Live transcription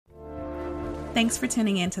Thanks for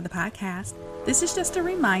tuning in to the podcast. This is just a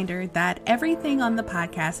reminder that everything on the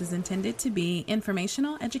podcast is intended to be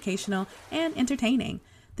informational, educational, and entertaining.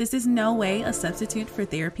 This is no way a substitute for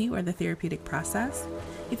therapy or the therapeutic process.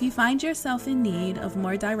 If you find yourself in need of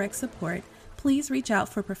more direct support, please reach out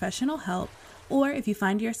for professional help, or if you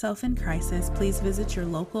find yourself in crisis, please visit your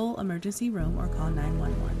local emergency room or call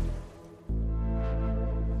 911.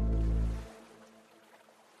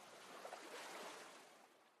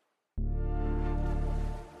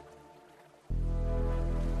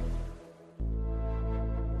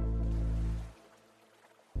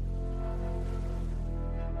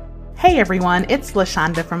 Hey everyone, it's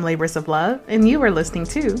LaShonda from Labors of Love, and you are listening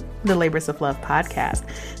to the Labors of Love podcast.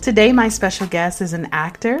 Today, my special guest is an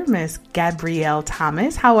actor, Miss Gabrielle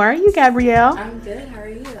Thomas. How are you, Gabrielle? I'm good. How are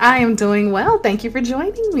you? I am doing well. Thank you for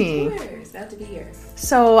joining me. Of course. Glad to be here.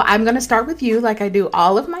 So I'm going to start with you like I do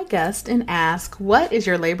all of my guests and ask, what is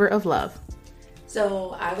your labor of love?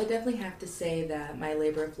 So I would definitely have to say that my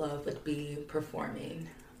labor of love would be performing.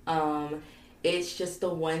 It's just the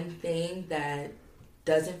one thing that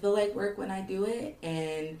doesn't feel like work when I do it,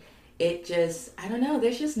 and it just, I don't know,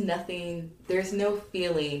 there's no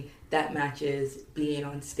feeling that matches being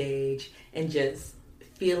on stage and just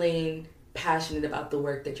feeling passionate about the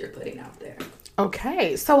work that you're putting out there.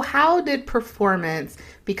 Okay, so how did performance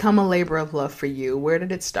become a labor of love for you? Where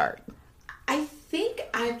did it start? I think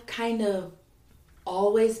I've kind of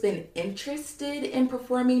always been interested in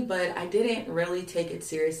performing, but I didn't really take it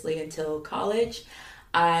seriously until college.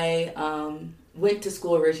 I went to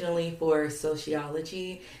school originally for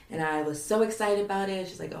sociology, and I was so excited about it.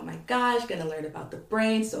 Just like, oh my gosh, gonna learn about the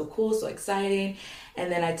brain, so cool, so exciting. And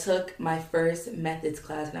then I took my first methods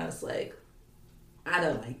class, and I was like, I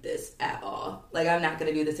don't like this at all. Like, I'm not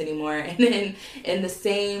gonna do this anymore. And then at the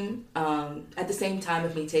same time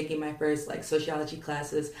of me taking my first sociology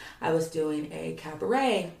classes, I was doing a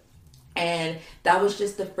cabaret, and that was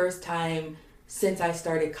just the first time since I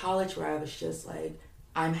started college where I was just like,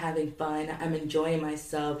 I'm having fun, I'm enjoying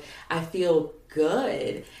myself, I feel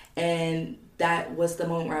good. And that was the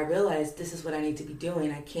moment where I realized this is what I need to be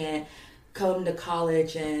doing. I can't come to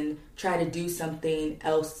college and try to do something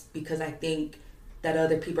else because I think that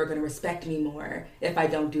other people are going to respect me more if I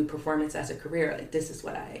don't do performance as a career. Like, this is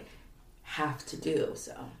what I have to do.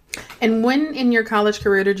 So. And when in your college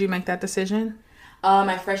career did you make that decision?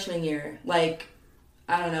 My freshman year,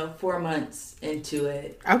 4 months into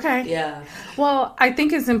it. Okay. Yeah. Well, I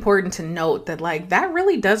think it's important to note that that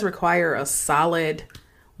really does require a solid,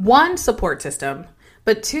 one, support system,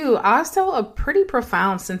 but two, also a pretty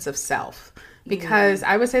profound sense of self. Because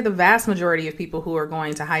I would say the vast majority of people who are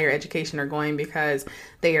going to higher education are going because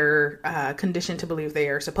they are conditioned to believe they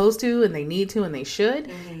are supposed to, and they need to, and they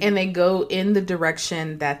should, and they go in the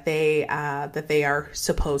direction that they are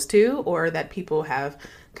supposed to, or that people have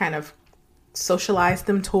kind of socialize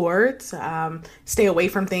them towards, stay away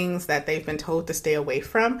from things that they've been told to stay away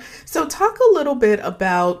from. So talk a little bit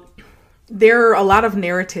about, there are a lot of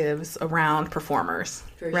narratives around performers,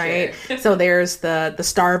 right? Sure. So there's the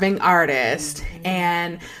starving artist,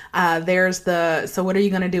 and there's so what are you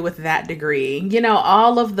going to do with that degree?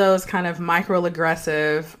 All of those kind of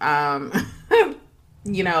microaggressive,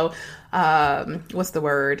 what's the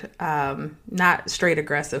word? Not straight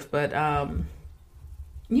aggressive, but,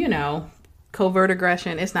 covert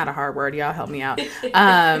aggression. It's not a hard word. Y'all help me out.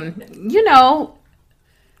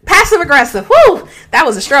 Passive aggressive. Whoo! That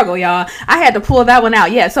was a struggle, y'all. I had to pull that one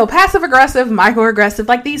out. Yeah. So passive aggressive,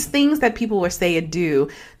 microaggressive, these things that people would say and do.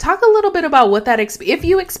 Talk a little bit about what that, if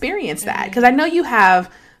you experienced that, because I know you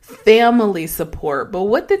have family support, but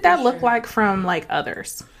what did that look like from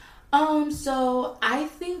others? So I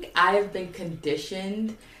think I've been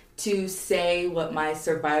conditioned to say what my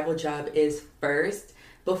survival job is first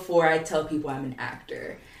before I tell people I'm an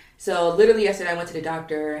actor. So literally yesterday I went to the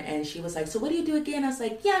doctor and she was like, so what do you do again? I was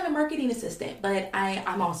like, yeah, I'm a marketing assistant, but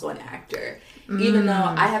I'm also an actor. Even though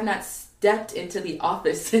I have not stepped into the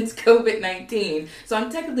office since COVID-19. So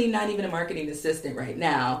I'm technically not even a marketing assistant right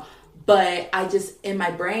now. But I just, in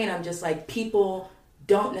my brain, I'm just like, people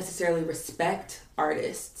don't necessarily respect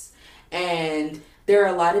artists. And there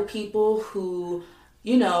are a lot of people who,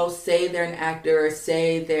 say they're an actor or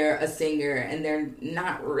say they're a singer and they're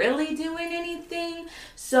not really doing anything.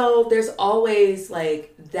 So there's always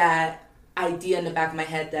that idea in the back of my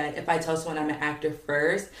head that if I tell someone I'm an actor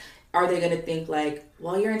first, are they going to think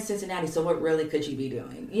well, you're in Cincinnati, so what really could you be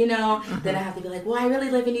doing? Then I have to be well, I really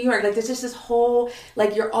live in New York. There's just this whole,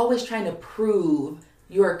 you're always trying to prove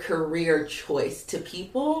your career choice to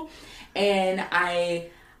people. And I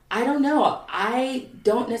don't know. I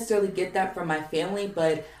don't necessarily get that from my family,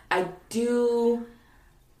 but I do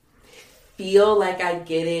feel like I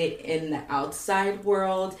get it in the outside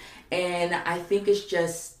world. And I think it's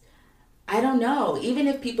just, I don't know. Even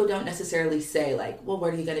if people don't necessarily say like, well,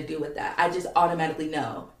 what are you going to do with that? I just automatically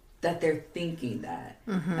know that they're thinking that.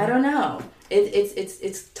 I don't know.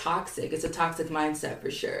 It's toxic. It's a toxic mindset for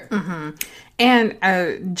sure.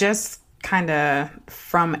 And just kind of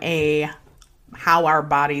from a how our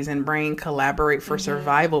bodies and brain collaborate for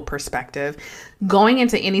survival perspective, going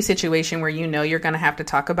into any situation where you know you're going to have to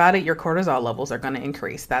talk about it, your cortisol levels are going to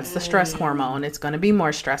increase. That's the stress hormone. It's going to be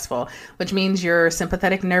more stressful, which means your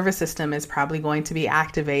sympathetic nervous system is probably going to be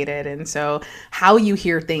activated. And so how you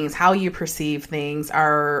hear things, how you perceive things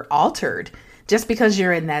are altered just because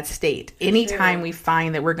you're in that state. Anytime we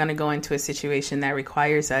find that we're going to go into a situation that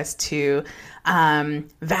requires us to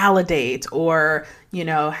validate or,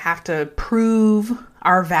 have to prove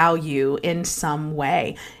our value in some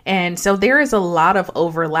way. And so there is a lot of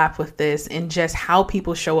overlap with this in just how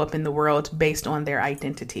people show up in the world based on their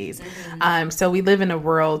identities. So we live in a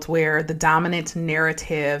world where the dominant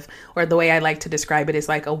narrative, or the way I like to describe it, is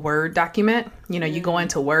like a Word document. You go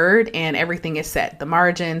into Word and everything is set. The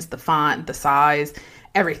margins, the font, the size,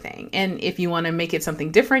 everything. And if you want to make it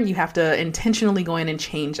something different, you have to intentionally go in and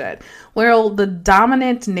change it. Well, the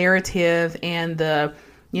dominant narrative and the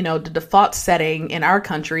default setting in our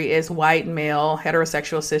country is white, male,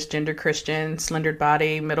 heterosexual, cisgender, Christian, slendered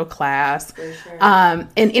body, middle class. For sure. And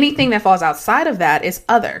anything that falls outside of that is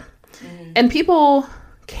other. And people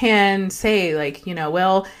can say like,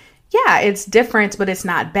 well, yeah, it's different, but it's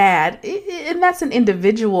not bad. And that's an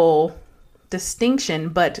individual distinction,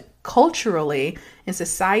 but culturally and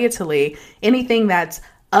societally, anything that's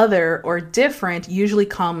other or different usually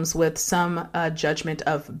comes with some judgment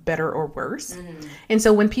of better or worse. And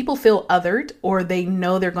so when people feel othered, or they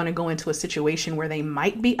know they're going to go into a situation where they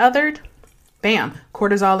might be othered, bam,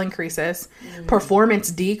 cortisol increases,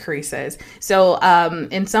 performance decreases. So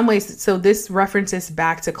in some ways, so this references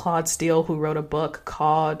back to Claude Steele, who wrote a book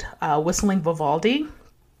called Whistling Vivaldi.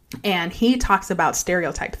 And he talks about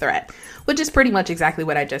stereotype threat, which is pretty much exactly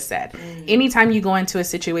what I just said. Anytime you go into a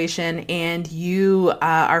situation and you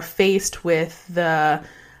are faced with the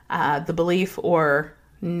belief or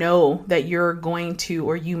know that you're going to,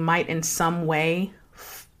 or you might in some way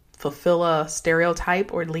fulfill a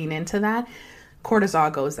stereotype or lean into that,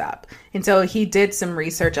 cortisol goes up. And so he did some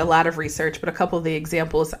research, a lot of research, but a couple of the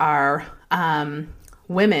examples are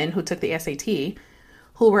women who took the SAT,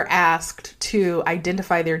 who were asked to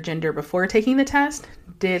identify their gender before taking the test,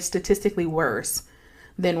 did statistically worse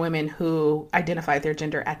than women who identified their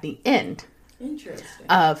gender at the end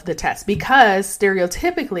of the test, because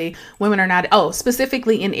stereotypically women are not,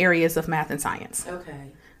 specifically in areas of math and science.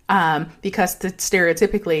 Because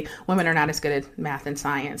stereotypically women are not as good at math and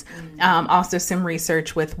science. Also some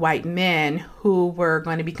research with white men who were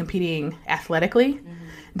going to be competing athletically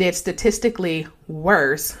did statistically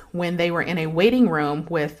worse when they were in a waiting room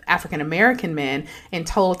with African American men and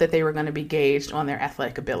told that they were going to be gauged on their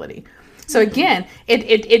athletic ability. So again,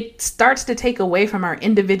 it starts to take away from our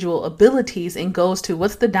individual abilities and goes to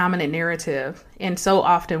what's the dominant narrative. And so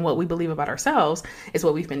often what we believe about ourselves is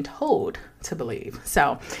what we've been told to believe.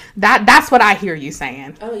 So that's what I hear you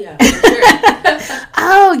saying. Oh yeah, for sure.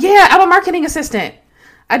 Oh yeah, I'm a marketing assistant.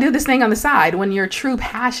 I do this thing on the side, when your true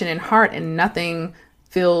passion and heart and nothing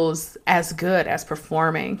feels as good as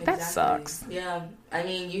performing. Exactly. That sucks. Yeah. I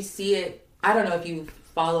mean, you see it. I don't know if you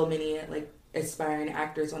follow many aspiring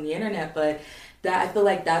actors on the internet, but that, I feel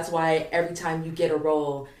like that's why every time you get a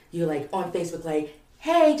role, you're like on Facebook, like,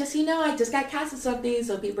 hey, just, I just got cast in something.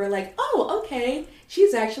 So people are like, oh, okay,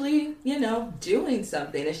 she's actually, doing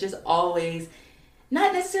something. It's just always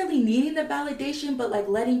not necessarily needing the validation, but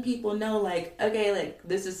letting people know okay,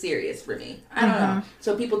 this is serious for me. I don't know.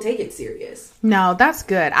 So people take it serious. No, that's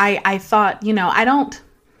good. I thought,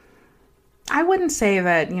 I wouldn't say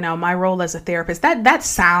that, my role as a therapist, that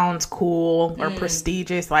sounds cool or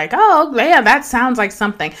prestigious. Oh man, that sounds like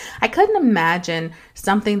something. I couldn't imagine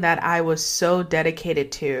something that I was so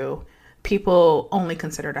dedicated to, people only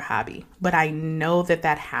considered a hobby. But I know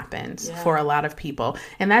that happens for a lot of people.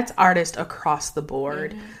 And that's artists across the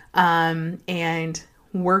board. And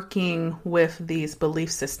working with these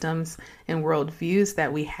belief systems and worldviews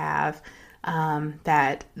that we have,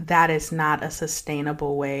 that is not a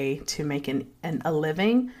sustainable way to make a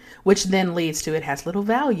living, which then leads to it has little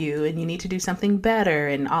value and you need to do something better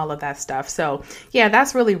and all of that stuff. So yeah,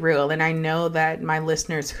 that's really real. And I know that my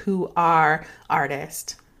listeners who are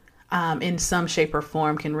artists, in some shape or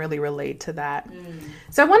form can really relate to that.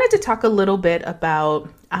 So I wanted to talk a little bit about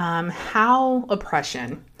how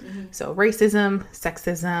oppression, so racism,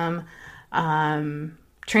 sexism,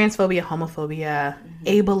 transphobia, homophobia,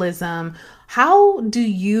 ableism. How do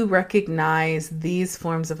you recognize these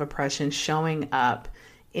forms of oppression showing up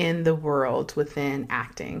in the world within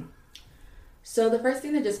acting? So the first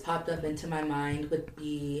thing that just popped up into my mind would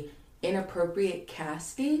be inappropriate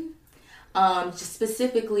casting, just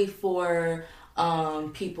specifically for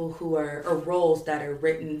people who are, or roles that are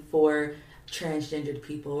written for transgendered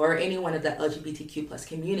people or anyone of the LGBTQ plus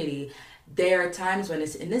community. There are times when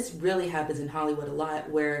and this really happens in Hollywood a lot,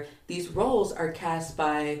 where these roles are cast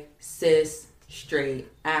by cis, straight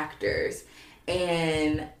actors.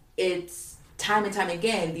 And it's time and time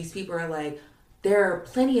again, these people are like, there are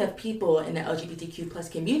plenty of people in the LGBTQ plus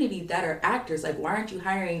community that are actors. Like, why aren't you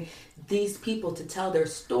hiring these people to tell their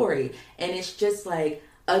story? And it's just like,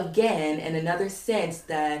 again, in another sense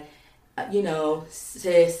that,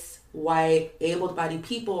 cis, white, able-bodied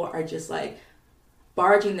people are just like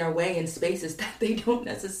barging their way in spaces that they don't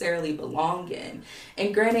necessarily belong in.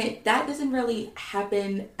 And granted, that doesn't really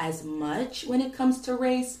happen as much when it comes to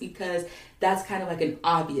race, because that's kind of like an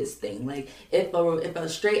obvious thing. Like, if a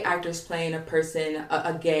straight actor's playing a person,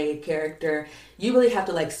 a gay character, you really have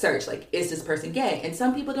to like search, like, is this person gay? And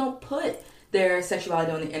some people don't put their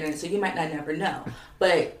sexuality on the internet, so you might not never know.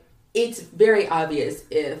 But it's very obvious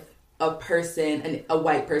if a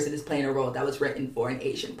white person is playing a role that was written for an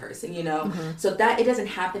Asian person, So that it doesn't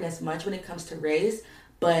happen as much when it comes to race,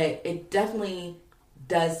 but it definitely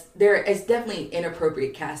does. There is definitely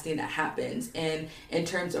inappropriate casting that happens. And in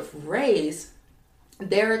terms of race,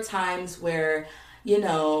 there are times where,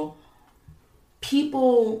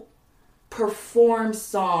 people perform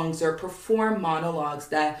songs or perform monologues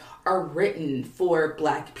that are written for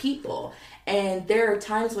Black people. And there are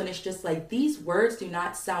times when it's just like, these words do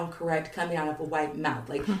not sound correct coming out of a white mouth.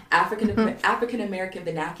 Like, African American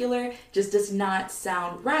vernacular just does not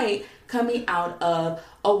sound right coming out of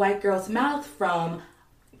a white girl's mouth from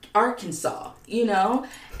Arkansas,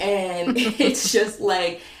 And it's just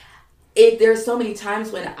like, there's so many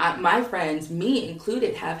times when my friends, me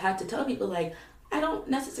included, have had to tell people, like, I don't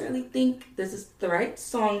necessarily think this is the right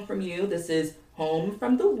song from you. This is Home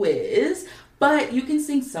from the Wiz, but you can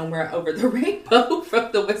sing Somewhere Over the Rainbow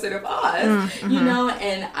from The Wizard of Oz,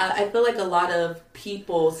 And I feel like a lot of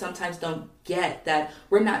people sometimes don't get that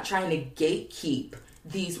we're not trying to gatekeep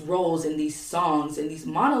these roles and these songs and these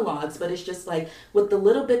monologues, but it's just like, with the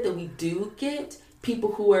little bit that we do get,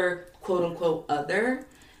 people who are quote unquote other,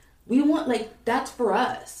 we want, like, that's for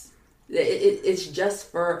us. It's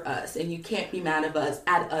just for us, and you can't be mad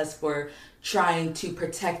at us for trying to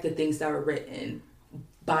protect the things that were written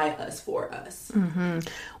by us for us. Mm-hmm.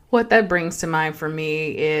 What that brings to mind for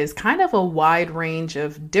me is kind of a wide range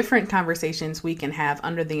of different conversations we can have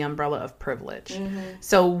under the umbrella of privilege. Mm-hmm.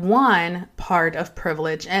 So one part of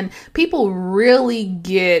privilege, and people really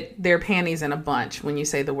get their panties in a bunch when you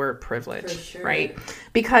say the word privilege, sure. Right?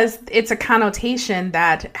 Because it's a connotation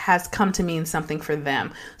that has come to mean something for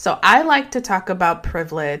them. So I like to talk about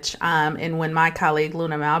privilege, and when my colleague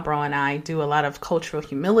Luna Malbrough and I do a lot of cultural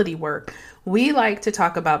humility work, we like to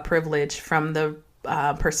talk about privilege from the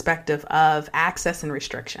perspective of access and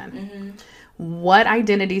restriction. Mm-hmm. What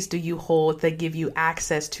identities do you hold that give you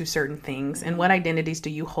access to certain things, and what identities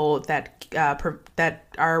do you hold that that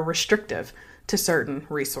are restrictive to certain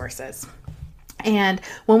resources? And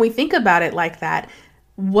when we think about it like that,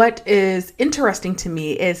 what is interesting to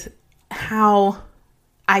me is how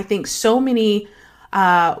I think so many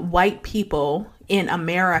white people in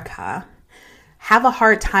America have a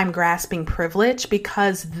hard time grasping privilege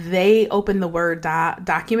because they open the Word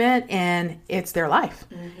document and it's their life.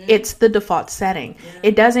 Mm-hmm. It's the default setting. Yeah.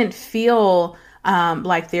 It doesn't feel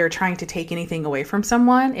like they're trying to take anything away from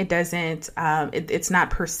someone. It doesn't, it's not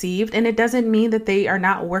perceived, and it doesn't mean that they are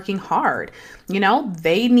not working hard.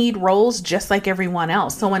 They need roles just like everyone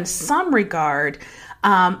else. So in some regard,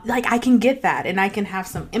 like, I can get that and I can have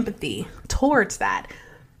some empathy towards that.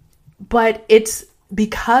 But it's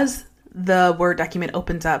because the Word document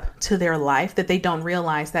opens up to their life that they don't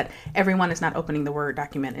realize that everyone is not opening the Word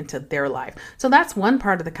document into their life. So that's one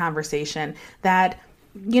part of the conversation, that,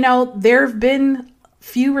 there have been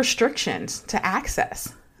few restrictions to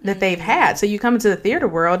access that they've had. So you come into the theater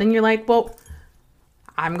world and you're like, well,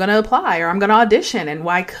 I'm going to apply or I'm going to audition. And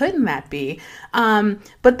why couldn't that be?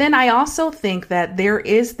 But then I also think that there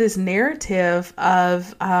is this narrative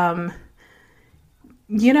of, why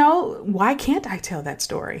can't I tell that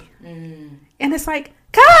story? And it's like,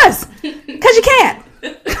 cause you can't.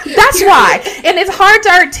 That's why. And it's hard to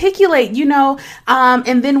articulate,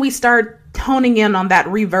 and then we start honing in on that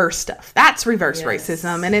reverse stuff. That's reverse Yes.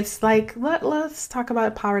 racism. And it's like, let's talk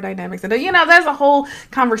about power dynamics. And, there's a whole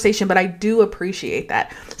conversation, but I do appreciate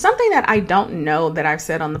that. Something that I don't know that I've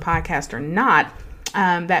said on the podcast or not,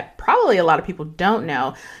 that probably a lot of people don't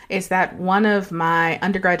know, is that one of my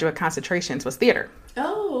undergraduate concentrations was theater.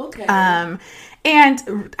 Oh, okay.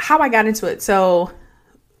 And how I got into it. So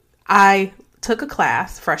I took a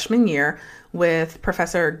class freshman year with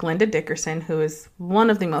Professor Glenda Dickerson, who is one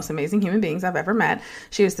of the most amazing human beings I've ever met.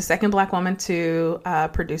 She was the second Black woman to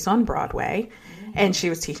produce on Broadway. And she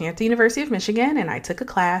was teaching at the University of Michigan. And I took a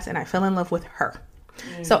class and I fell in love with her.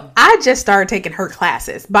 So I just started taking her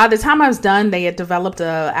classes. By the time I was done, they had developed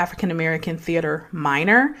a African-American theater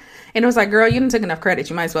minor. And it was like, girl, you didn't take enough credit.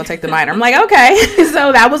 You might as well take the minor. I'm like, okay.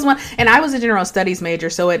 So that was one. And I was a general studies major.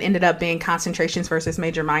 So it ended up being concentrations versus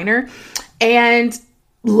major minor. And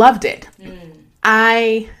loved it.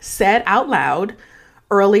 I said out loud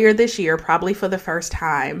earlier this year, probably for the first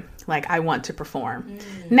time, like, I want to perform.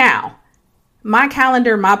 Now, my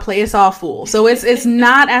calendar, my play is all full. So it's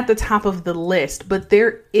not at the top of the list, but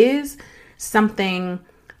there is something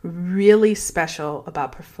really special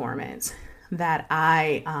about performance that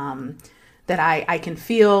I can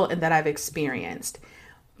feel and that I've experienced.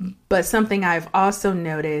 But something I've also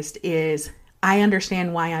noticed is I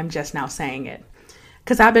understand why I'm just now saying it,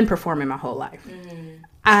 because I've been performing my whole life.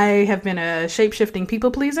 I have been a shape-shifting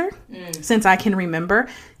people pleaser since I can remember.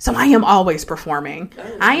 So I am always performing.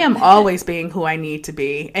 I am always being who I need to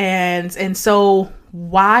be. And so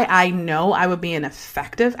why I know I would be an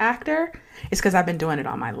effective actor is because I've been doing it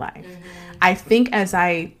all my life. I think as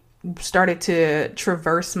I started to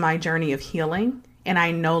traverse my journey of healing and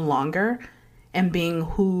I no longer am being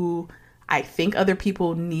who I think other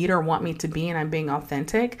people need or want me to be, and I'm being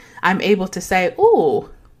authentic, I'm able to say, ooh,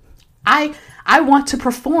 I want to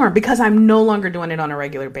perform because I'm no longer doing it on a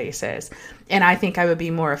regular basis. And I think I would be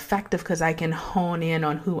more effective because I can hone in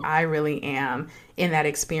on who I really am in that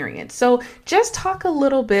experience. So just talk a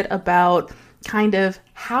little bit about kind of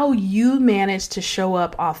how you manage to show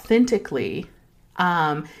up authentically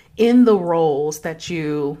in the roles that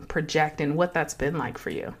you project and what that's been like for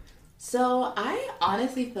you. So I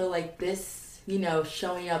honestly feel like this,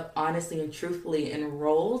 showing up honestly and truthfully in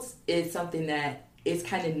roles is something that is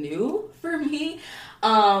kind of new for me.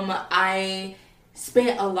 I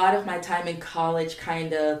spent a lot of my time in college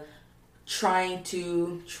kind of trying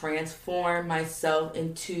to transform myself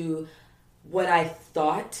into what I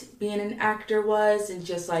thought being an actor was, and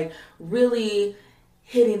just like really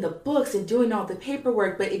hitting the books and doing all the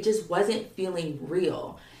paperwork, but it just wasn't feeling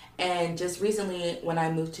real. And just recently, when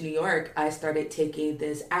I moved to New York, I started taking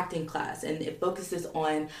this acting class, and it focuses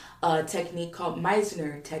on a technique called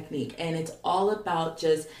Meisner technique. And it's all about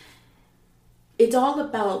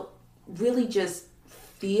really just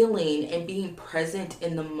feeling and being present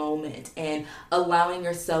in the moment and allowing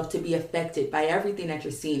yourself to be affected by everything that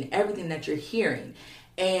you're seeing, everything that you're hearing.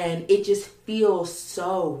 And it just feels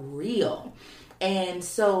so real. And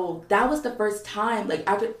so that was the first time, like,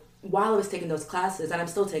 while I was taking those classes, and I'm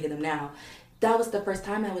still taking them now, that was the first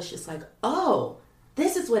time I was just like, oh,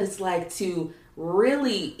 this is what it's like to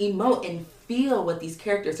really emote and feel what these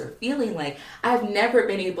characters are feeling like. I've never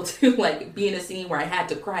been able to, like, be in a scene where I had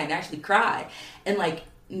to cry and actually cry. And, like,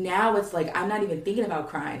 now it's like I'm not even thinking about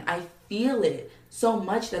crying. I feel it so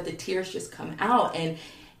much that the tears just come out.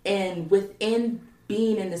 And within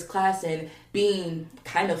being in this class and being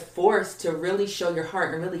kind of forced to really show your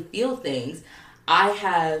heart and really feel things, I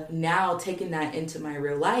have now taken that into my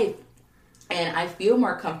real life, and I feel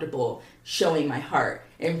more comfortable showing my heart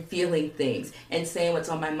and feeling things and saying what's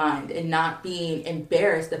on my mind and not being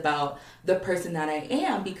embarrassed about the person that I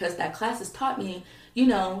am, because that class has taught me,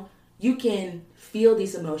 you can feel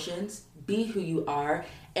these emotions, be who you are,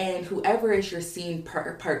 and whoever is your scene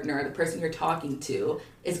partner, the person you're talking to,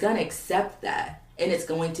 is going to accept that, and it's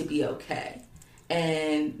going to be okay.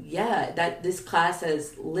 And yeah, this class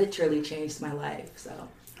has literally changed my life. So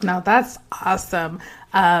no, that's awesome.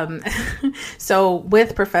 So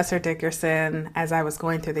with Professor Dickerson, as I was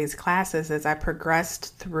going through these classes, as I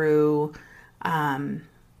progressed through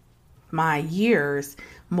my years,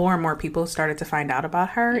 more and more people started to find out about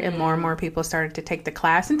her, and more people started to take the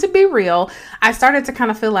class. And to be real, I started to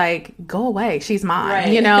kind of feel like, go away, she's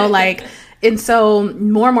mine, right. And so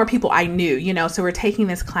more and more people I knew, so we're taking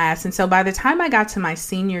this class. And so by the time I got to my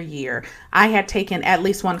senior year, I had taken at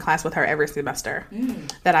least one class with her every semester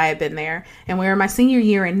that I had been there. And we were in my senior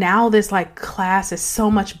year, and now this like class is so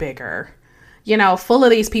much bigger, full of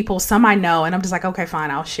these people, some I know, and I'm just like, okay, fine,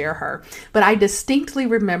 I'll share her. But I distinctly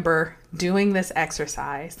remember doing this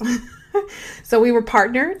exercise. So we were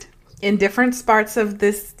partnered in different parts of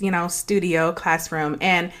this, studio classroom.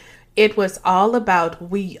 And it was all about,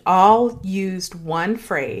 we all used one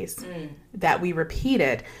phrase that we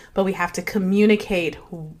repeated, but we have to communicate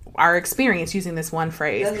our experience using this one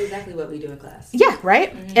phrase. That's exactly what we do in class. Yeah,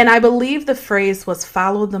 right? Mm-hmm. And I believe the phrase was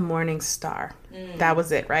follow the morning star. That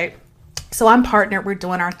was it, right? So I'm partnered, we're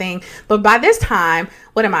doing our thing. But by this time,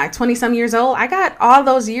 what am I, 20 some years old? I got all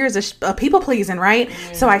those years of people pleasing, right?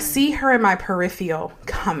 So I see her in my peripheral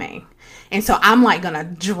coming. And so I'm like going to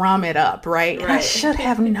drum it up, right? And I should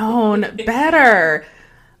have known better.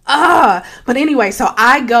 But anyway, so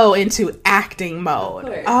I go into acting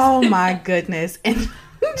mode. Oh my goodness. And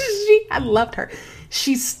I loved her.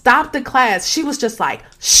 She stopped the class. She was just like,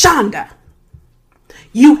 Shonda,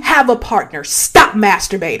 you have a partner. Stop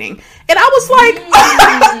masturbating. And I was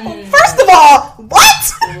like, first of all,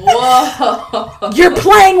 what? Whoa. You're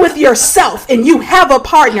playing with yourself and you have a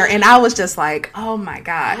partner. And I was just like, oh my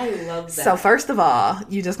God. I love that. So first of all,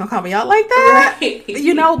 you just gonna call me out like that?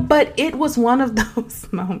 Right. But it was one of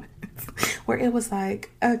those moments where it was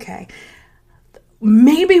like, okay,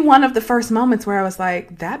 maybe one of the first moments where I was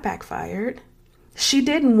like, that backfired. She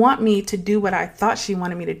didn't want me to do what I thought she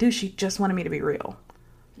wanted me to do. She just wanted me to be real.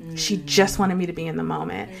 She just wanted me to be in the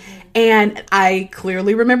moment. And I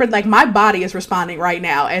clearly remembered, like, my body is responding right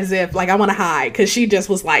now as if, like, I want to hide because she just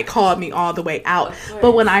was like, called me all the way out.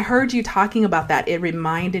 But when I heard you talking about that, it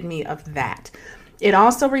reminded me of that. It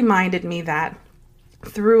also reminded me that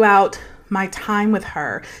throughout my time with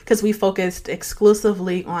her, because we focused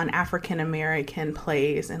exclusively on African American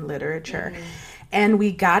plays and literature. And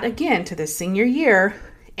we got, again, to the senior year,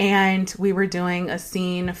 and we were doing a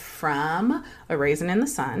scene from A Raisin in the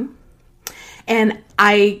Sun. And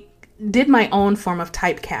I did my own form of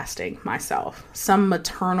typecasting myself. Some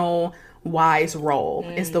maternal wise role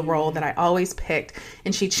is the role that I always picked.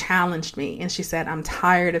 And she challenged me and she said, I'm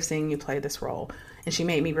tired of seeing you play this role. And she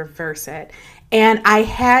made me reverse it. And I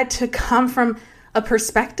had to come from a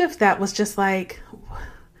perspective that was just like,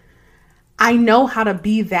 I know how to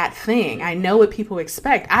be that thing. I know what people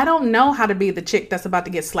expect. I don't know how to be the chick that's about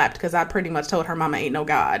to get slapped because I pretty much told her mama ain't no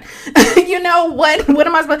God. What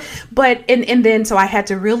am I supposed to? But, and then, so I had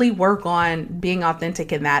to really work on being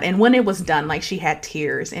authentic in that. And when it was done, like, she had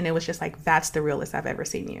tears and it was just like, that's the realest I've ever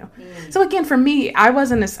seen you. So again, for me, I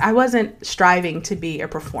wasn't striving to be a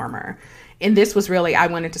performer. And this was really, I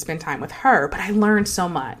wanted to spend time with her, but I learned so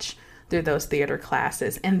much through those theater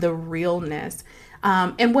classes and the realness.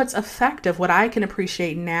 And what's effective, what I can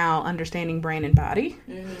appreciate now, understanding brain and body,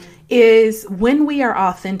 is when we are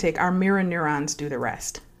authentic, our mirror neurons do the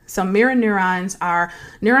rest. So mirror neurons are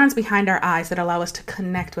neurons behind our eyes that allow us to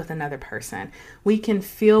connect with another person. We can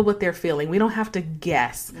feel what they're feeling. We don't have to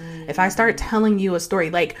guess. If I start telling you a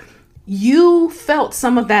story, like, you felt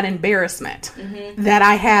some of that embarrassment that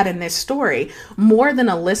I had in this story more than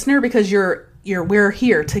a listener, because we're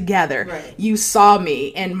here together. Right. You saw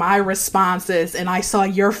me and my responses and I saw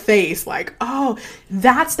your face, like, oh,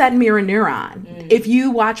 that's that mirror neuron. If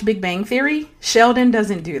you watch Big Bang Theory, Sheldon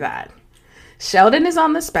doesn't do that. Sheldon is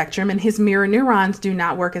on the spectrum and his mirror neurons do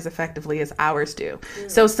not work as effectively as ours do.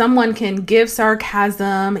 So someone can give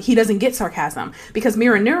sarcasm. He doesn't get sarcasm because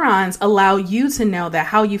mirror neurons allow you to know that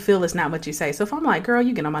how you feel is not what you say. So if I'm like, girl,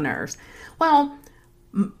 you get on my nerves. Well,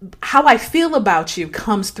 how I feel about you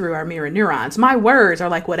comes through our mirror neurons. My words are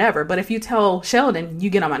like whatever, but if you tell Sheldon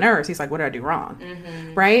you get on my nerves, he's like, what did I do wrong?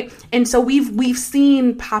 Right? And so we've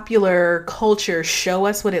seen popular culture show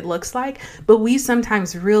us what it looks like, but we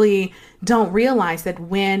sometimes really don't realize that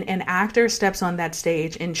when an actor steps on that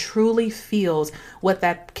stage and truly feels what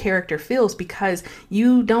that character feels, because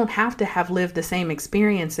you don't have to have lived the same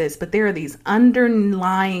experiences, but there are these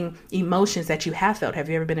underlying emotions that you have felt. Have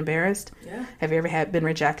you ever been embarrassed? Yeah. Have you ever been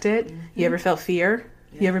rejected? You ever felt fear?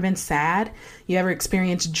 You ever been sad? You ever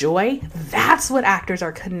experienced joy? That's what actors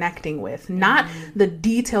are connecting with. Not the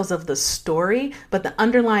details of the story, but the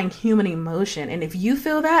underlying human emotion. And if you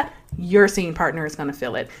feel that, your scene partner is going to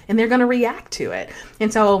feel it. And they're going to react to it.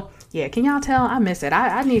 And so, yeah, can y'all tell? I miss it.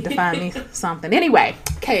 I need to find me something. Anyway,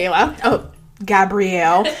 Kayla. Oh,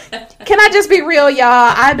 Gabrielle. Can I just be real,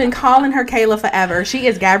 y'all? I've been calling her Kayla forever. She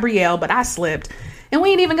is Gabrielle, but I slipped. And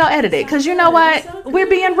we ain't even gonna edit it because you know what? We're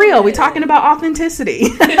being real. We're talking about authenticity.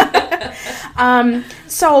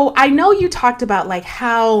 So I know you talked about like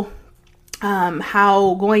how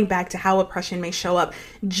going back to how oppression may show up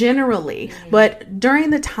generally, but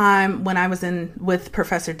during the time when I was with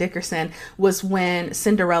Professor Dickerson was when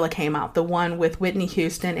Cinderella came out, the one with Whitney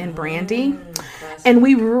Houston and Brandy. And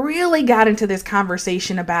we really got into this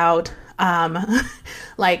conversation about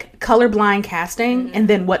like colorblind casting and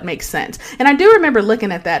then what makes sense. And I do remember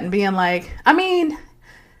looking at that and being like, I mean,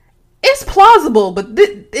 it's plausible, but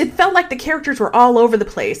it felt like the characters were all over the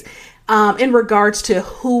place in regards to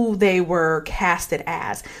who they were casted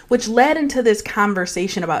as, which led into this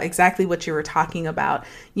conversation about exactly what you were talking about.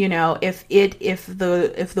 You know, if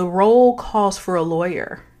the role calls for a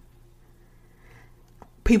lawyer,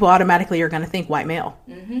 people automatically are going to think white male,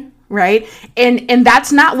 right? And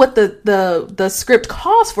that's not what the script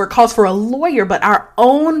calls for. It calls for a lawyer, but our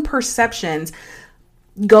own perceptions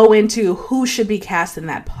go into who should be cast in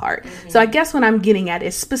that part. So I guess what I'm getting at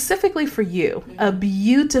is specifically for you, a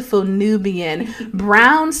beautiful Nubian,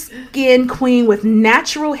 brown skin queen with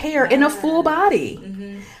natural hair in a full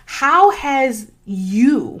body. How has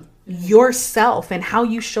you, yourself, and how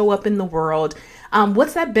you show up in the world,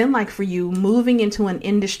 what's that been like for you moving into an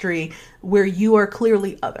industry where you are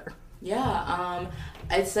clearly other? Yeah,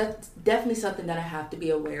 it's definitely something that I have to be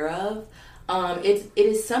aware of. It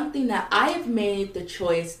is something that I have made the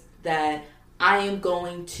choice that I am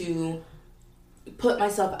going to put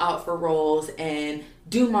myself out for roles and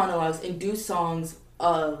do monologues and do songs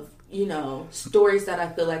of, you know, stories that I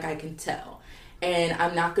feel like I can tell. And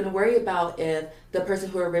I'm not going to worry about if the person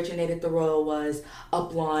who originated the role was a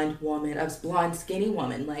blonde woman, a blonde skinny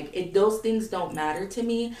woman. Like, those things don't matter to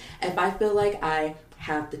me. If I feel like I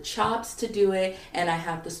have the chops to do it and I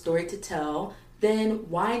have the story to tell, then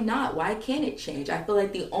why not? Why can't it change? I feel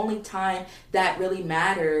like the only time that really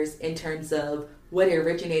matters in terms of what it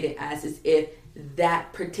originated as is if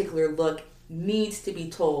that particular look needs to be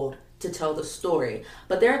told to tell the story.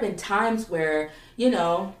 But there have been times where, you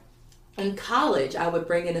know, in college, I would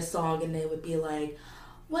bring in a song and they would be like,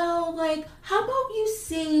 well, like, how about you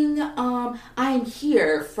sing I'm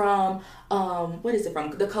Here from, what is it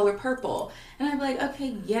from? The Color Purple. And I'd be like,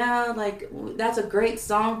 okay, yeah, like, that's a great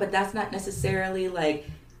song, but that's not necessarily, like,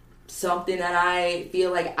 something that I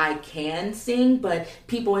feel like I can sing. But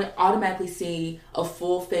people automatically see a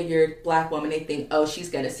full-figured black woman, they think, oh, she's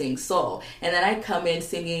gonna sing soul. And then I come in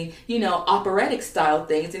singing, you know, operatic style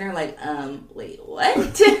things, and they're like, wait,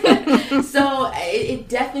 what? So it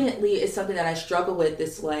definitely is something that I struggle with,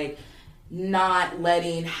 this, like, not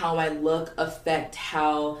letting how I look affect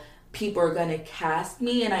how people are gonna cast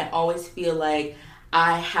me. And I always feel like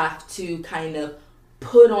I have to kind of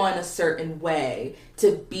put on a certain way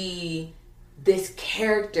to be this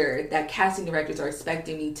character that casting directors are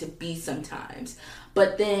expecting me to be sometimes.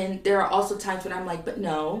 But then there are also times when I'm like, but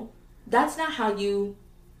no, that's not how you,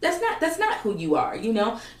 that's not who you are, you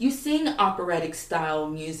know? You sing operatic style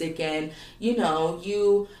music and, you know,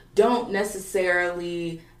 you don't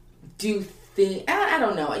necessarily do things, I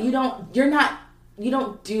don't know, you don't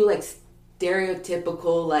do like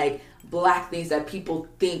stereotypical, like, black things that people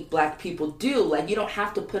think black people do. Like, you don't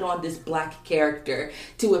have to put on this black character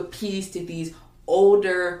to appease to these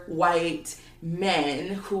older white men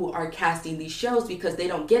who are casting these shows, because they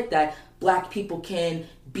don't get that black people can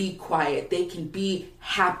be quiet, they can be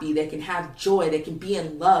happy, they can have joy, they can be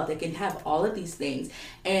in love, they can have all of these things.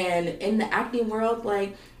 And in the acting world,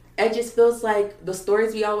 like, it just feels like the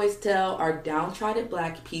stories we always tell are downtrodden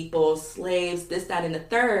black people, slaves, this, that, and the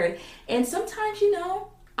third. And sometimes, you know,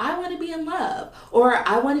 I want to be in love, or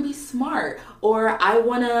I want to be smart, or I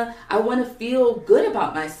want to feel good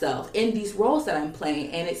about myself in these roles that I'm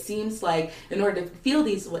playing. And it seems like in order to feel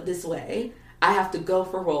this way, I have to go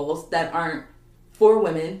for roles that aren't for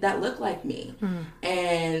women that look like me.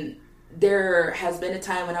 And there has been a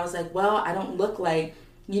time when I was like, well, I don't look like,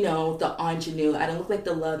 you know, the ingenue. I don't look like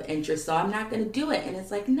the love interest, so I'm not going to do it. And it's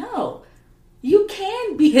like, no, you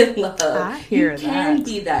can be in love. I hear that. You can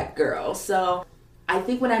be that girl. So I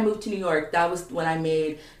think when I moved to New York, that was when I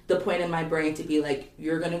made the point in my brain to be like,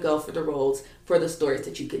 you're going to go for the roles, for the stories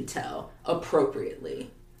that you can tell appropriately.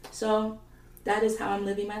 So that is how I'm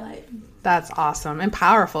living my life. That's awesome and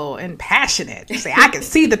powerful and passionate. See, I can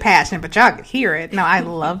see the passion, but y'all can hear it. No, I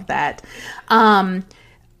love that.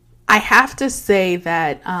 I have to say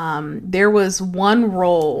that there was one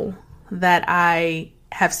role that I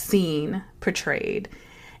have seen portrayed,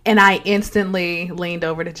 and I instantly leaned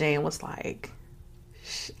over to Jay and was like,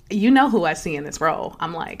 you know who I see in this role.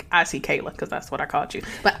 I'm like, I see Kayla, because that's what I called you.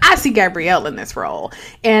 But I see Gabrielle in this role.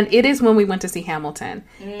 And it is when we went to see Hamilton.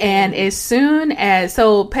 And as soon as,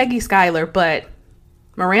 so Peggy Schuyler, but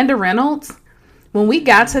Miranda Reynolds, when we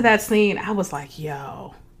got to that scene, I was like,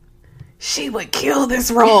 yo, she would kill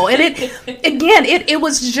this role. And it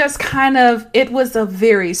was just kind of, it was a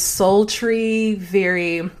very sultry,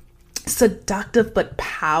 very seductive, but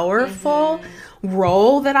powerful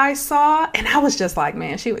role that I saw, and I was just like,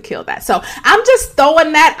 man, she would kill that. So I'm just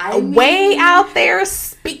throwing that way out there,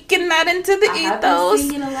 speaking that into the ethos. I've been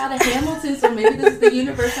singing a lot of Hamilton, so maybe this is the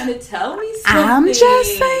universe trying to tell me something. I'm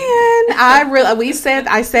just saying.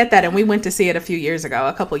 I said that, and we went to see it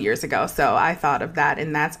a couple years ago. So I thought of that,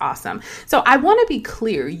 and that's awesome. So I want to be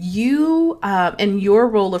clear. You, in your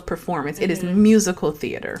role of performance, it is musical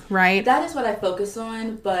theater, right? That is what I focus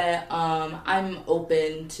on, but I'm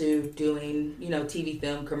open to doing, TV,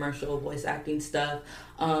 film, commercial, voice acting stuff.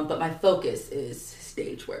 But my focus is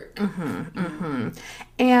stage work.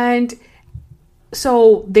 And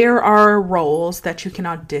so there are roles that you can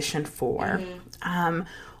audition for.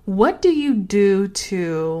 What do you do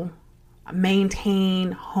to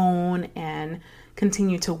maintain, hone, and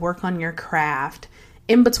continue to work on your craft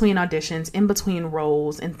in between auditions, in between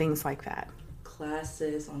roles, and things like that?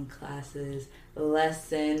 Classes on classes,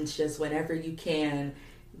 lessons, just whenever you can,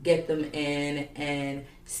 get them in, and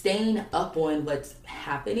staying up on what's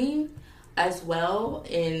happening as well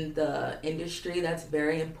in the industry. That's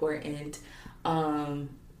very important.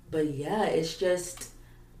 But yeah, it's just,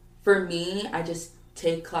 for me, I just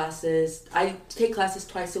take classes. I take classes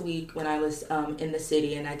twice a week when I was in the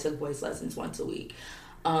city, and I took voice lessons once a week.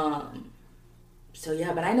 So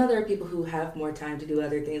yeah, but I know there are people who have more time to do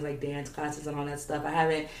other things like dance classes and all that stuff. I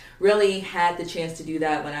haven't really had the chance to do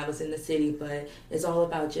that when I was in the city, but it's all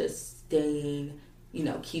about just staying,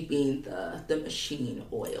 keeping the machine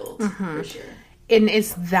oiled, for sure. And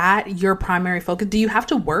is that your primary focus? Do you have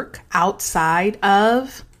to work outside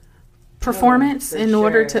of performance in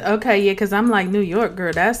order to? Okay, yeah, because I'm like, New York,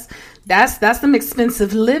 girl, that's some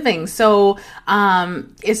expensive living. So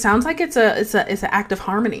it sounds like it's an act of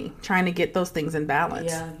harmony, trying to get those things in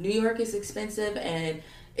balance. Yeah, New York is expensive, and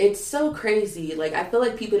it's so crazy. Like, I feel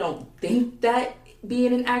like people don't think that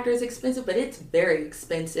being an actor is expensive, but it's very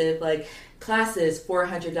expensive. Like, classes,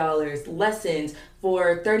 $400, lessons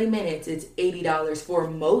for 30 minutes, it's $80 for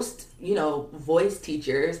most, voice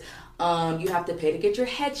teachers. You have to pay to get your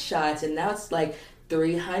headshots, and that's like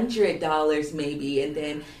 $300 maybe, and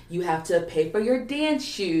then you have to pay for your dance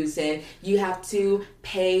shoes, and you have to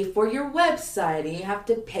pay for your website, and you have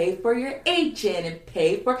to pay for your agent,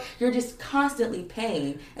 and you're just constantly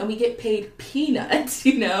paying, and we get paid peanuts.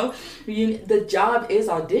 The job is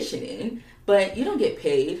auditioning, but you don't get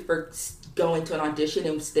paid for going to an audition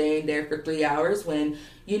and staying there for 3 hours when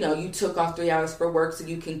you took off 3 hours for work so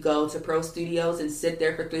you can go to pro studios and sit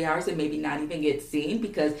there for 3 hours and maybe not even get seen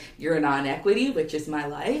because you're a non-equity, which is my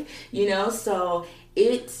life, so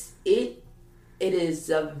it is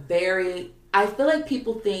a very, I feel like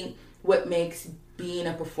people think what makes being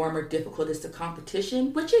a performer difficult is the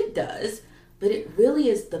competition, which it does, but it really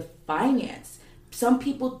is the finance. Some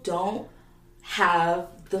people don't have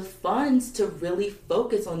the funds to really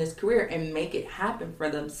focus on this career and make it happen for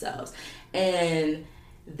themselves. And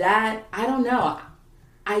that, I don't know,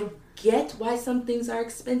 I get why some things are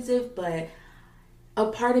expensive, but a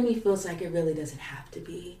part of me feels like it really doesn't have to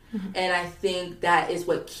be. And I think that is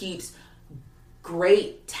what keeps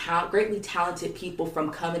greatly talented people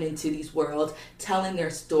from coming into these worlds, telling their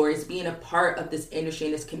stories, being a part of this industry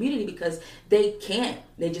and this community, because they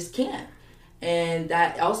just can't. And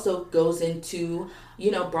that also goes into,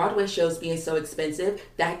 Broadway shows being so expensive.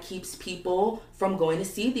 That keeps people from going to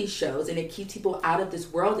see these shows, and it keeps people out of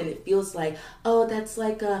this world, and it feels like, oh, that's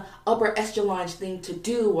like a upper echelon thing to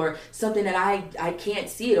do, or something that I can't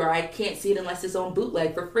see it, or I can't see it unless it's on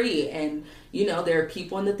bootleg for free. And, there are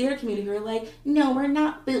people in the theater community who are like, no, we're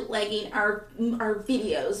not bootlegging our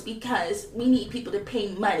videos because we need people to pay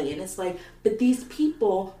money. And it's like, but these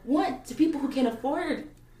people who can afford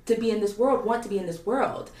to be in this world want to be in this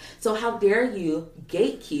world. So how dare you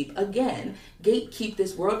gatekeep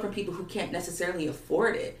this world from people who can't necessarily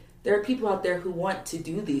afford it? There are people out there who want to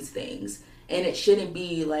do these things, and it shouldn't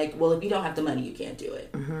be like, well, if you don't have the money, you can't do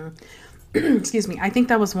it. Excuse me. I think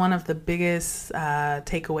that was one of the biggest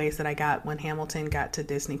takeaways that I got when Hamilton got to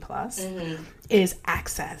Disney Plus is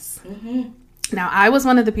access. Now, I was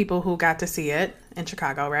one of the people who got to see it in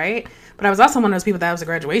Chicago, right? But I was also one of those people that was a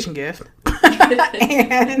graduation gift.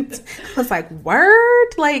 And I was like, word?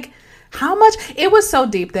 Like, how much? It was so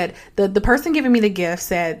deep that the person giving me the gift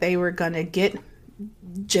said they were going to get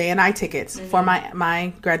Jay and I tickets for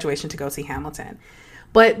my graduation to go see Hamilton.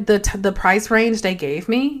 But the price range they gave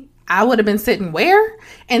me, I would have been sitting where?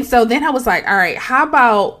 And so then I was like, all right, how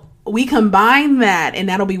about we combine that, and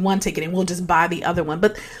that'll be one ticket, and we'll just buy the other one.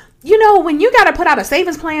 But when you got to put out a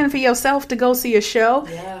savings plan for yourself to go see a show,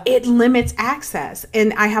 it limits access.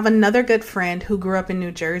 And I have another good friend who grew up in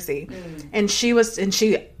New Jersey, and she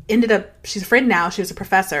she's a friend now. She was a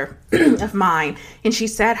professor of mine. And she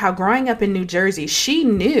said how growing up in New Jersey, she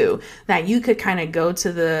knew that you could kind of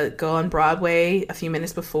go on Broadway a few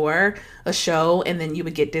minutes before a show and then you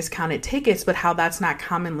would get discounted tickets, but how that's not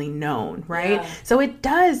commonly known, right? Yeah. So it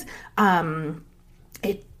does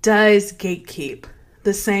gatekeep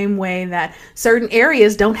the same way that certain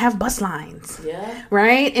areas don't have bus lines. Yeah.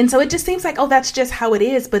 Right? And so it just seems like, oh, that's just how it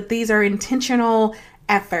is. But these are intentional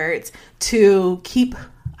efforts to keep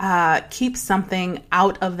something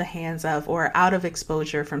out of the hands of or out of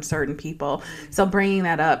exposure from certain people. So bringing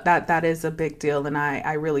that up, that is a big deal. And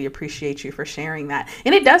I really appreciate you for sharing that.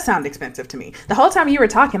 And it does sound expensive to me. The whole time you were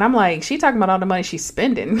talking, I'm like, she talking about all the money she's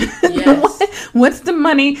spending. Yes. What's the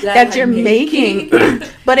money that you're making?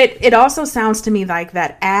 But it also sounds to me like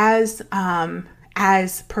that as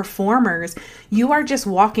performers, you are just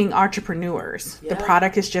walking entrepreneurs. Yeah. The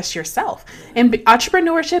product is just yourself. Yeah. And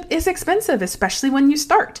entrepreneurship is expensive, especially when you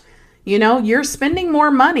start. You know, you're spending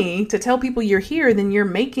more money to tell people you're here than you're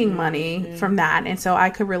making money from that. And so I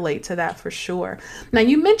could relate to that for sure. Now,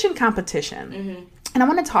 you mentioned competition, and I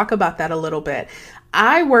want to talk about that a little bit.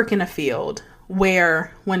 I work in a field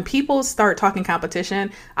where when people start talking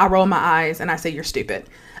competition, I roll my eyes and I say, you're stupid.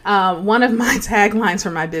 One of my taglines for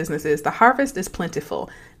my business is the harvest is plentiful.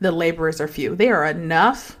 The laborers are few. There are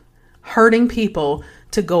enough hurting people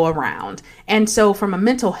to go around. And so from a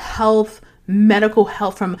mental health, medical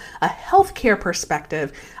health, from a healthcare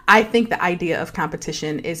perspective, I think the idea of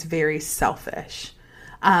competition is very selfish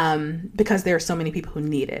because there are so many people who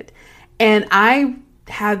need it. And I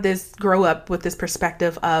had this grow up with this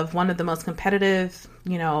perspective of one of the most competitive,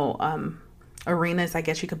 arenas I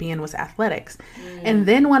guess you could be in was athletics. And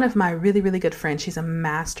then one of my really, really good friends, she's a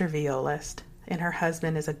master violist and her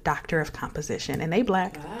husband is a doctor of composition and they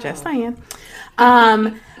Black. Wow. Just saying.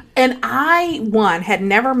 And I, had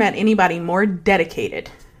never met anybody more dedicated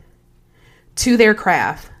to their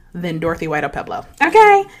craft than Dorothy White Peblo.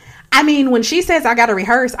 Okay. I mean, when she says I got to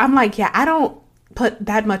rehearse, I'm like, yeah, I don't put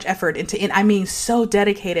that much effort into it. I mean, so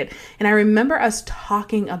dedicated. And I remember us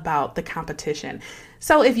talking about the competition.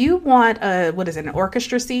 So if you want an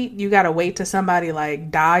orchestra seat, you got to wait till somebody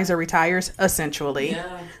like dies or retires, essentially.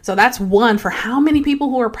 Yeah. So that's one for how many people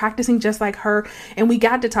who are practicing just like her. And we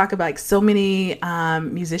got to talk about so many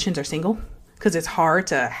musicians are single because it's hard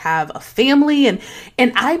to have a family. And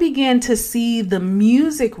I began to see the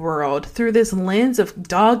music world through this lens of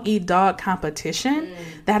dog eat dog competition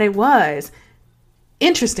that it was.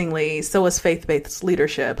 Interestingly, so is faith-based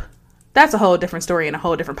leadership. That's a whole different story and a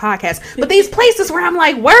whole different podcast. But these places where I'm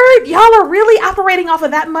like, word, y'all are really operating off of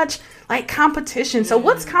that much like competition. So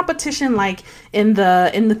what's competition like in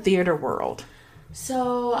the theater world?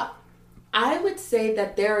 So I would say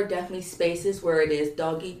that there are definitely spaces where it is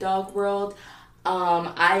dog eat dog world.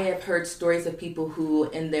 I have heard stories of people who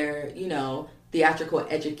in their, theatrical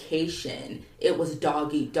education, it was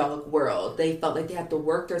dog eat dog world. They felt like they had to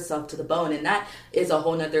work themselves to the bone. And that is a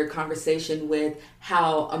whole nother conversation with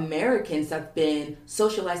how Americans have been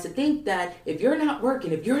socialized to think that if you're not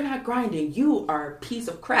working, if you're not grinding, you are a piece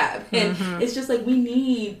of crap. And it's just like we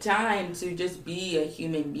need time to just be a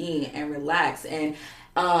human being and relax. And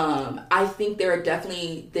I think there are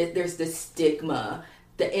definitely, there's this stigma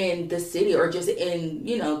in the city or just in,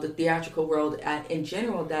 the theatrical world in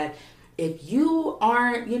general that if you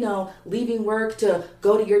aren't, leaving work to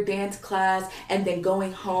go to your dance class and then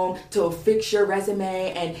going home to fix your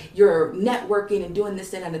resume and you're networking and doing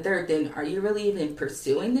this and the third, then are you really even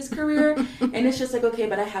pursuing this career? And it's just like, okay,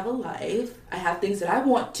 but I have a life. I have things that I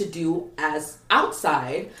want to do as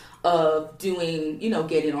outside of doing,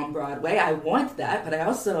 getting on Broadway. I want that, but I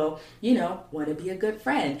also, want to be a good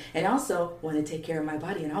friend and also want to take care of my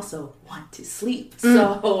body and also want to sleep.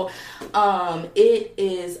 So, it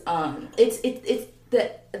is, it's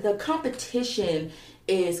the competition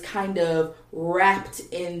is kind of wrapped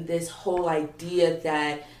in this whole idea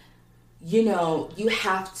that, you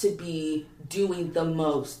have to be doing the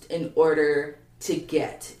most in order to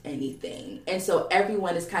get anything. And so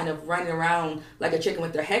everyone is kind of running around like a chicken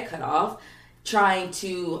with their head cut off, trying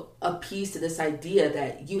to appease to this idea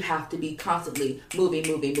that you have to be constantly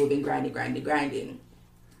moving, grinding.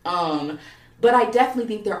 But I definitely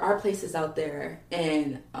think there are places out there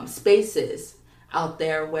and spaces out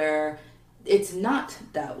there where it's not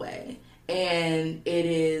that way. And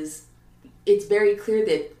it's very clear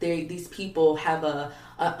that these people have a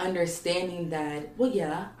understanding that, well,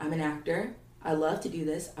 yeah, I'm an actor. I love to do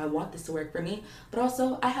this. I want this to work for me. But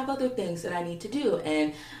also, I have other things that I need to do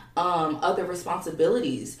and other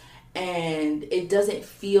responsibilities. And it doesn't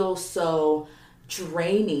feel so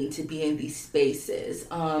draining to be in these spaces.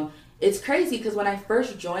 it's crazy because when I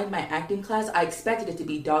first joined my acting class, I expected it to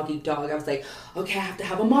be dog eat dog. I was like, okay, I have to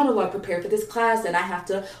have a monologue prepared for this class, and I have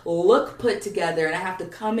to look put together, and I have to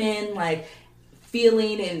come in like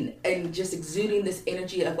feeling and just exuding this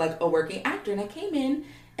energy of like a working actor. And I came in,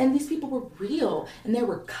 and these people were real, and they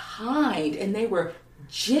were kind, and they were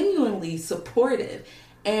genuinely supportive.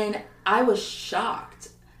 And I was shocked.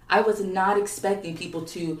 I was not expecting people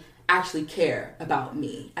to actually care about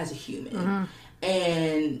me as a human. Mm-hmm.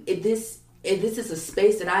 And this is a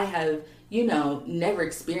space that I have, never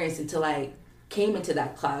experienced until I came into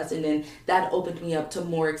that class. And then that opened me up to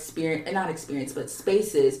more but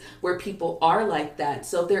spaces where people are like that.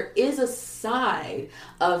 So there is a side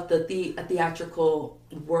of the theatrical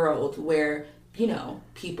world where,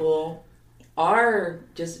 people are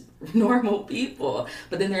just normal people.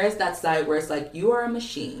 But then there is that side where it's like, you are a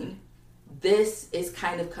machine. This is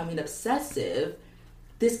kind of becoming obsessive.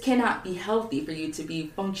 This cannot be healthy for you to be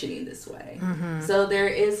functioning this way. Mm-hmm. So there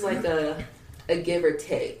is like a give or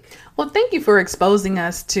take. Well, thank you for exposing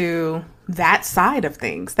us to that side of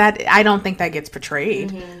things. That I don't think that gets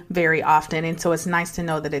portrayed very often. And so it's nice to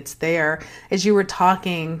know that it's there. As you were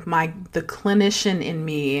talking, the clinician in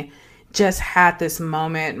me just had this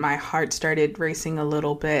moment. My heart started racing a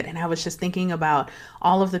little bit, and I was just thinking about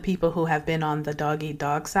all of the people who have been on the dog eat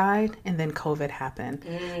dog side, and then COVID happened.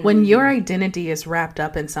 When your identity is wrapped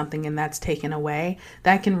up in something and that's taken away,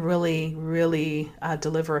 that can really, really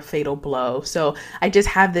deliver a fatal blow. So I just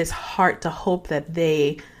have this heart to hope that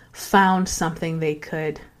they found something they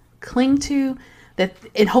could cling to,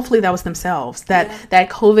 and hopefully that was themselves, that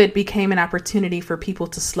COVID became an opportunity for people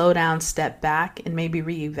to slow down, step back, and maybe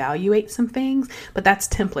reevaluate some things. But that's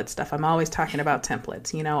template stuff. I'm always talking about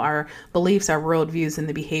templates. Our beliefs, our worldviews, and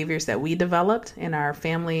the behaviors that we developed in our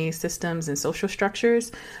family systems and social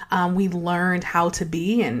structures. We learned how to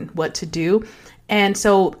be and what to do. And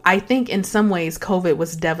so I think in some ways, COVID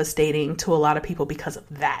was devastating to a lot of people because of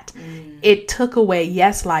that. It took away,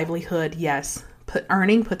 yes, livelihood, yes,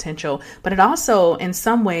 earning potential, but it also in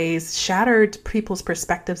some ways shattered people's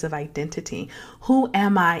perspectives of identity. Who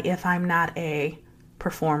am I if I'm not a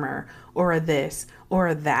performer or a this or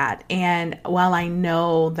a that? And while I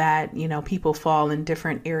know that, people fall in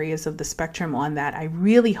different areas of the spectrum on that, I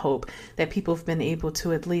really hope that people have been able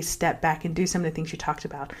to at least step back and do some of the things you talked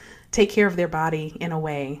about. Take care of their body in a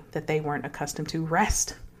way that they weren't accustomed to.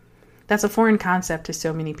 Rest. That's a foreign concept to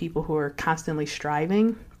so many people who are constantly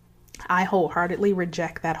striving. I wholeheartedly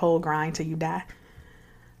reject that whole grind till you die.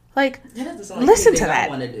 Like, listen to that.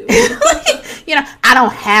 I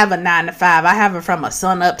don't have a 9 to 5. I have it from a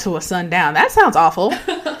sun up to a sundown. That sounds awful.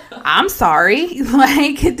 I'm sorry.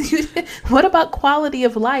 Like, what about quality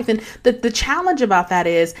of life? And the challenge about that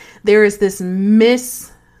is there is this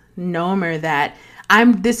misnomer that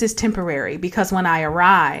this is temporary, because when I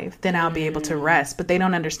arrive, then I'll be able to rest. But they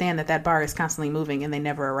don't understand that bar is constantly moving and they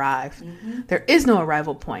never arrive. Mm-hmm. There is no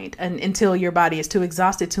arrival point until your body is too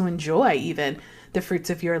exhausted to enjoy even the fruits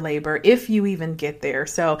of your labor, if you even get there.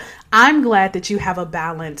 So I'm glad that you have a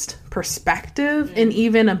balanced perspective and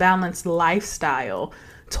even a balanced lifestyle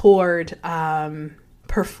toward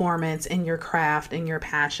performance in your craft and your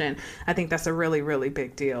passion. I think that's a really, really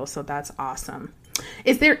big deal. So that's awesome.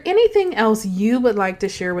 Is there anything else you would like to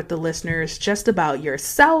share with the listeners just about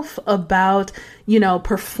yourself, about,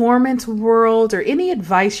 performance world, or any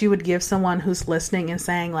advice you would give someone who's listening and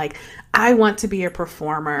saying like, I want to be a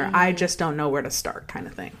performer. I just don't know where to start kind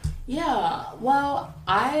of thing? Yeah, well,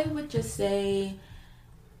 I would just say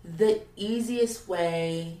the easiest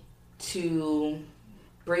way to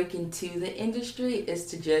break into the industry is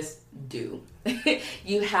to just do.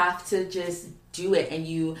 You have to just do it. And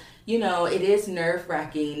it is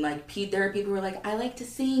nerve-wracking. Like, there are people who are like, I like to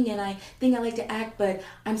sing and I think I like to act, but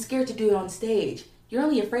I'm scared to do it on stage. You're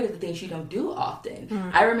only afraid of the things you don't do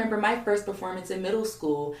often. I remember my first performance in middle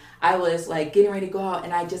school. I was like getting ready to go out,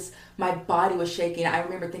 and my body was shaking. I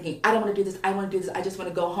remember thinking, I don't want to do this. I want to do this. I just want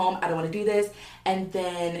to go home. I don't want to do this. And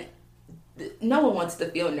then no one wants to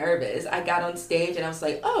feel nervous. I got on stage and I was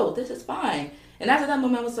like, oh, this is fine. And after that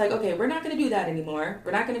moment, I was like, okay, we're not going to do that anymore.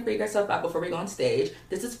 We're not going to freak ourselves out before we go on stage.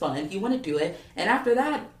 This is fun. You want to do it. And after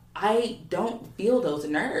that, I don't feel those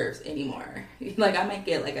nerves anymore. Like, I might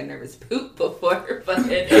get like a nervous poop before, but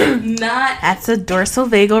not. That's a dorsal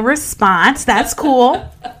vagal response. That's cool.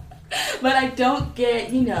 But I don't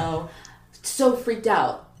get, so freaked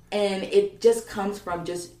out. And it just comes from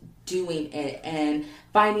just doing it and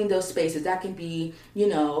finding those spaces. That can be,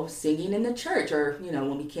 singing in the church, or,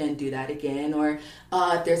 when we can do that again, or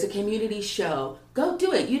if there's a community show, go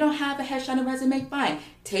do it. You don't have a headshot and resume, fine.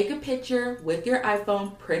 Take a picture with your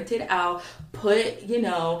iPhone, print it out, put,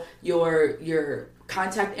 your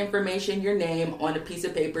contact information, your name on a piece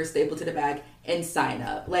of paper, staple to the back, and sign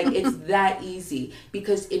up. Like, it's that easy.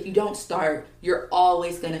 Because if you don't start, you're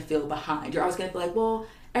always going to feel behind. You're always going to be like, well,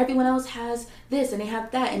 everyone else has this and they have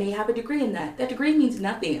that and they have a degree in that. That degree means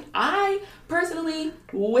nothing. I personally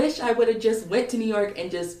wish I would have just went to New York and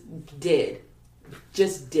just did.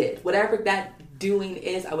 Whatever that doing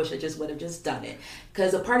is, I wish I just would have just done it.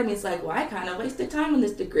 Because a part of me is like, well, I kind of wasted time on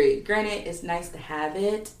this degree. Granted, it's nice to have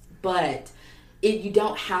it, but you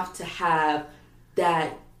don't have to have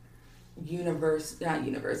that university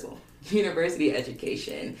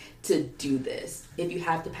education to do this. If you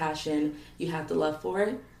have the passion, you have the love for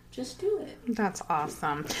it, just do it. That's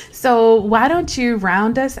awesome. So why don't you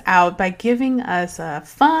round us out by giving us a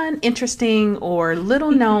fun, interesting, or little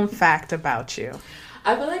known fact about you?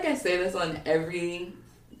 I feel like I say this on every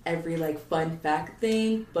like fun fact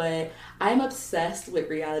thing, but I'm obsessed with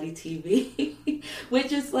reality TV,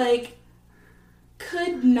 which is like,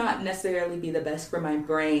 could not necessarily be the best for my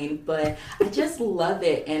brain, but I just love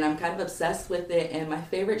it and I'm kind of obsessed with it. And my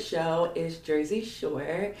favorite show is Jersey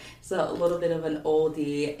Shore, so a little bit of an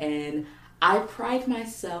oldie, and I pride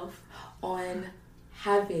myself on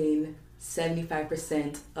having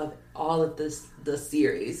 75% of all of the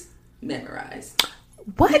series memorized.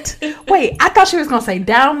 What? Wait, I thought she was gonna say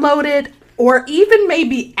downloaded or even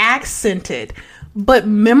maybe accented, but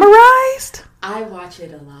memorized? I watch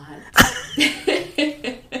it a lot.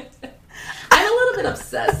 I'm a little bit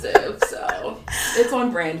obsessive, so it's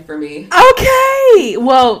on brand for me. Okay.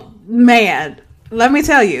 Well, man, let me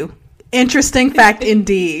tell you. Interesting fact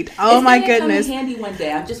indeed. Oh, it's my goodness. Come in handy one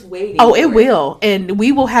day. I'm just waiting. Oh, it will. And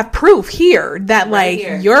we will have proof here that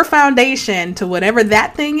your foundation to whatever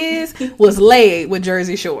that thing is was laid with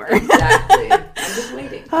Jersey Shore. Exactly. I'm just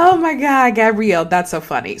waiting. Oh my God, Gabrielle, that's so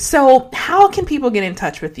funny. So how can people get in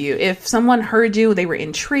touch with you? If someone heard you, they were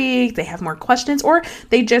intrigued, they have more questions, or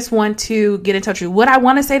they just want to get in touch with you. What I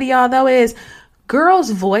want to say to y'all though is,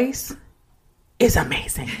 girl's voice is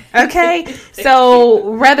amazing. Okay.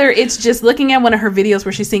 So whether it's just looking at one of her videos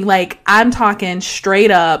where she's singing, like, I'm talking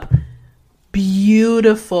straight up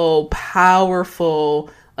beautiful, powerful,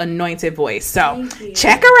 anointed voice. So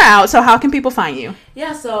check her out. So how can people find you?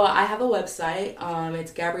 Yeah, so I have a website.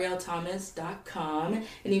 It's GabrielleThomas.com.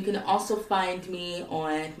 And you can also find me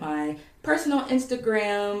on my personal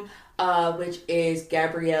Instagram, which is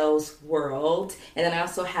Gabrielle's World. And then I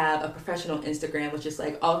also have a professional Instagram, which is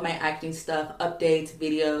like all of my acting stuff, updates,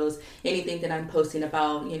 videos, anything that I'm posting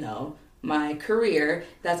about, my career.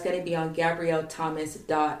 That's going to be on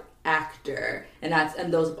GabrielleThomas.actor.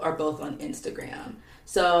 And those are both on Instagram.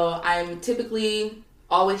 So I'm typically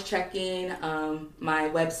always checking my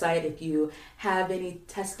website. If you have any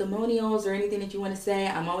testimonials or anything that you want to say,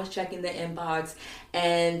 I'm always checking the inbox.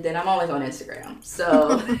 And then I'm always on Instagram.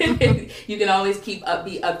 So you can always be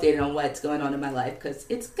updated on what's going on in my life because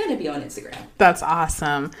it's going to be on Instagram. That's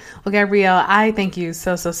awesome. Well, Gabrielle, I thank you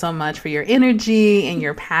so much for your energy and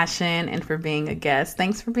your passion and for being a guest.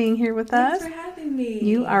 Thanks for being here with us. Thanks for having me.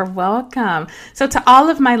 You are welcome. So to all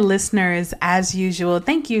of my listeners, as usual,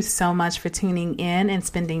 thank you so much for tuning in and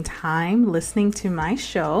spending time listening to my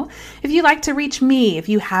show. If you'd like to reach me, if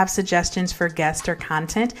you have suggestions for guests or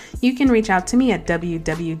content, you can reach out to me at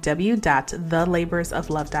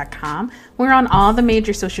www.thelaborsoflove.com. We're on all the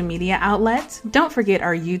major social media outlets. Don't forget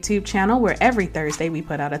our YouTube channel where every Thursday we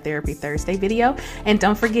put out a Therapy Thursday video. And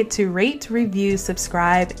don't forget to rate, review,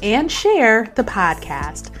 subscribe, and share the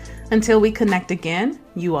podcast. Until we connect again,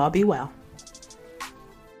 you all be well.